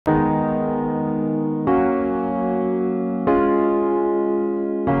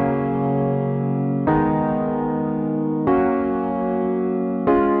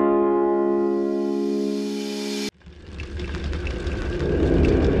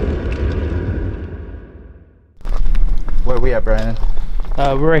we at, Brandon?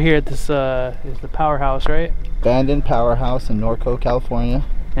 We're right here at this, is the Powerhouse, right? Abandoned Powerhouse in Norco, California.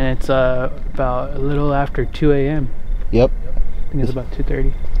 And it's about a little after 2 a.m. Yep. I think it's about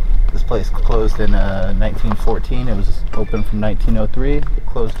 2:30. This place closed in 1914. It was open from 1903.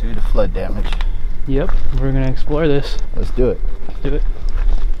 Closed due to flood damage. Yep, we're gonna explore this. Let's do it. Let's do it.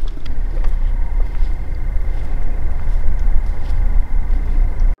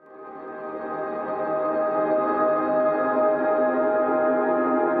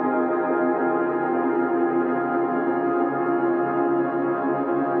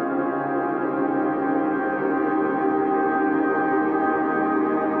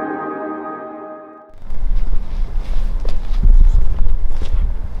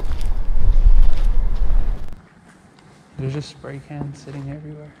 There's just spray cans sitting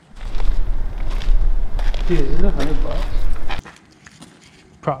everywhere. Dude, is it $100?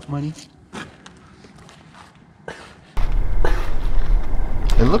 Prop money.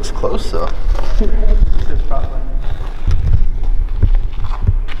 It looks close though. It says prop money.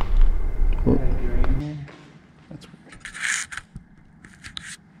 That's weird.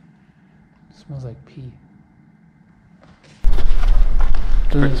 It smells like pee.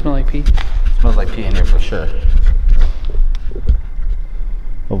 Doesn't it smell like pee? It smells like pee in here for sure.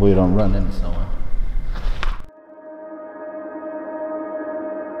 Hopefully we don't run into someone.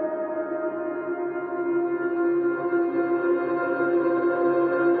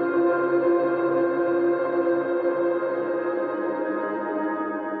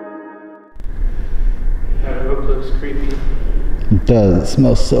 That rope looks creepy. It does. It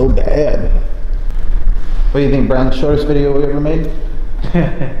smells so bad. What do you think, Brian? Shortest video we ever made?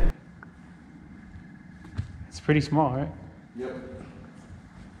 It's pretty small, right? Yep.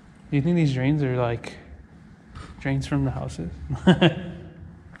 Do you think these drains are like drains from the houses?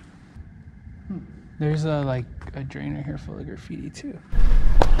 There's like a drain right here full of graffiti too.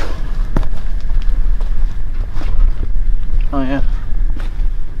 Oh yeah.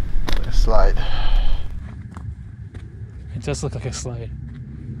 Like a slide. It does look like a slide.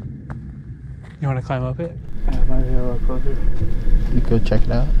 You want to climb up it? Yeah, it might be a little closer. You go check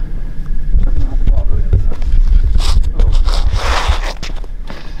it out.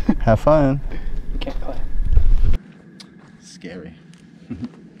 Have fun. You can't climb. Scary.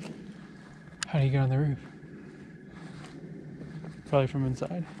 How do you get on the roof? Probably from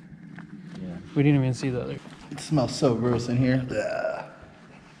inside. Yeah. We didn't even see the other. It smells so gross in here.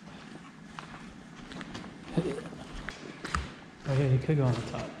 Oh yeah, you could go on the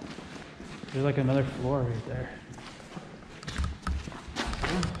top. There's like another floor right there.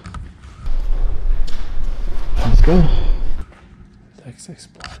 Let's go. Let's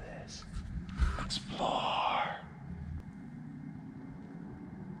explore this. Explore.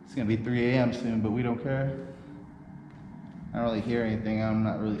 It's gonna be 3 a.m. soon, but we don't care. I don't really hear anything. I'm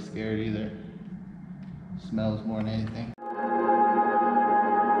not really scared either. Smells more than anything.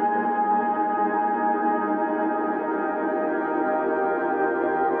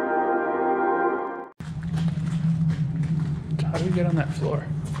 How do we get on that floor?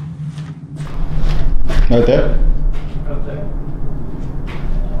 Right there? Up there.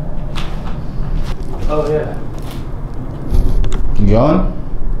 Oh yeah. You going?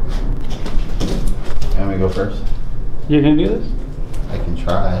 You want me to go first? You can do this? I can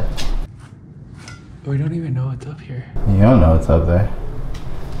try. We don't even know what's up here. You don't know what's up there.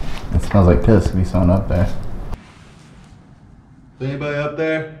 It smells like piss to be someone up there. Is anybody up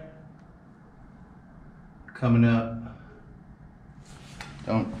there? Coming up.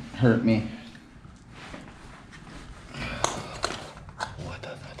 Don't hurt me. What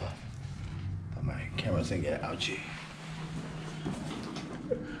the? Thought my camera's gonna get ouchy.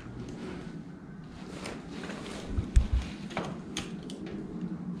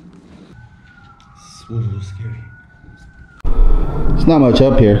 It's a little scary. There's not much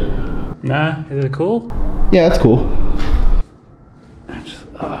up here. Nah, is it cool? Yeah, it's cool.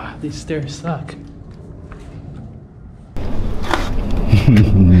 These stairs suck.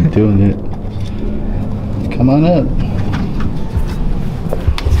 Doing it. Come on up.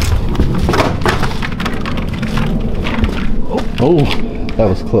 Oh, that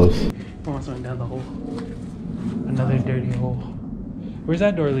was close. Almost went down the hole. Another dirty hole. Where's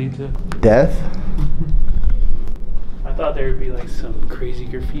that door lead to? Death? I thought there would be like some crazy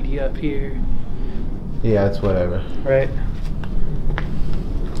graffiti up here. Yeah, it's whatever. Right?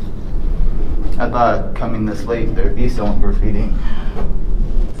 I thought coming this late there'd be someone graffitiing.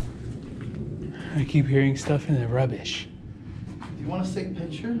 I keep hearing stuff in the rubbish. Do you want a sick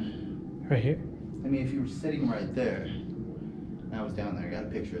picture? Right here? I mean, if you were sitting right there, and I was down there, I got a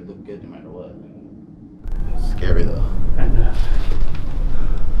picture, it looked good no matter what. scary though. And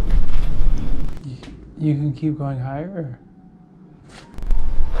you can keep going higher. Or?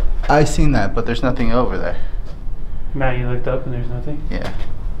 I seen that, but there's nothing over there. Matt, you looked up and there's nothing? Yeah.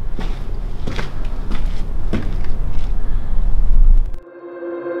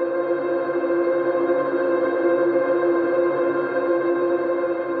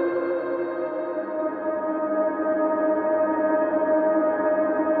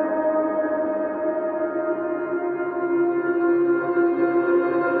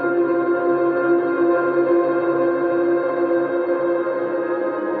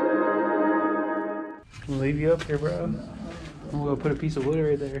 Leave you up here, bro. I'm gonna go put a piece of wood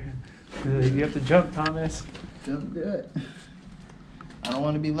right there. You have to jump, Thomas. Don't do it. I don't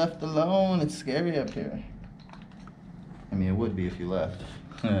want to be left alone. It's scary up here. I mean, it would be if you left.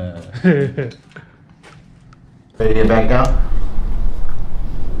 Ready to get back down?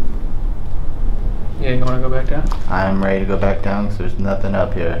 Yeah, you wanna go back down? I'm ready to go back down because there's nothing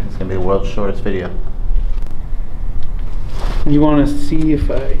up here. It's gonna be the world's shortest video. You wanna see if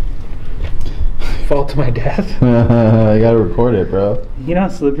I fall to my death? I gotta record it, bro. You know how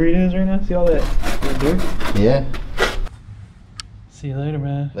slippery it is right now? See all that dirt? Yeah. See you later,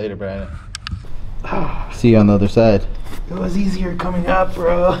 man. Later, Brandon. See you on the other side. It was easier coming up,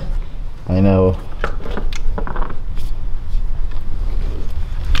 bro. I know.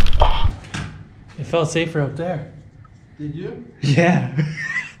 It felt safer up there. Did you? Yeah.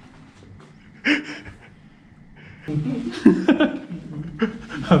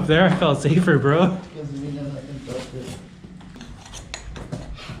 Up there, I felt safer, bro.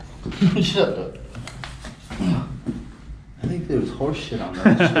 Shut up. I think there was horse shit on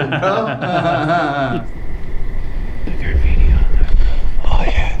that shit, bro. Video. Oh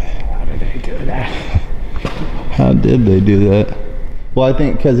yeah. How did they do that? How did they do that? Well, I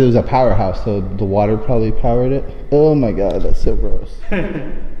think because it was a powerhouse, so the water probably powered it. Oh my god, that's so gross.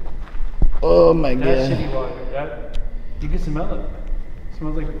 Oh my god. That shitty water. That, you can smell it. It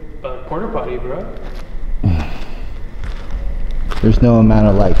smells like a porta potty, bro. There's no amount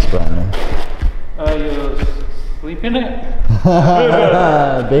of likes, Brandon. You sleep in it?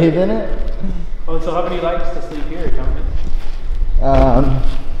 Bathe in it? Oh, so how many likes to sleep here, Thomas?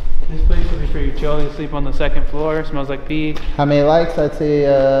 This place will be pretty chill. You sleep on the second floor. Smells like pee. How many likes? I'd say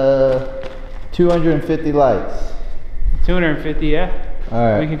 250 likes. 250, yeah. All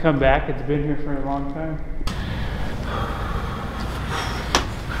right. We can come back. It's been here for a long time.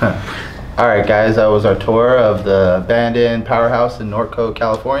 All right, guys, that was our tour of the abandoned powerhouse in Norco,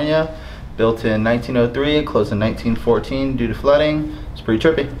 California. Built in 1903, closed in 1914 due to flooding. It's pretty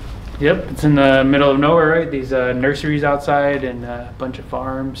trippy. Yep, it's in the middle of nowhere, right? These nurseries outside and a bunch of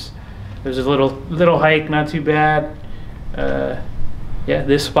farms. There's a little hike, not too bad. Yeah,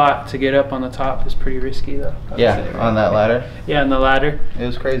 this spot to get up on the top is pretty risky though. Yeah, on that ladder. Yeah, on the ladder. It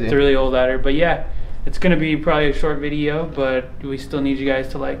was crazy. It's a really old ladder, but yeah, it's gonna be probably a short video, but we still need you guys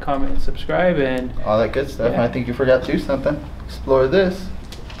to like, comment, and subscribe, and all that good stuff. Yeah. And I think you forgot to do something. Explore this.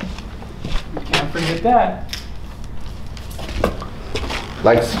 you can't forget that.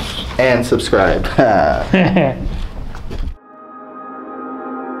 Like and subscribe.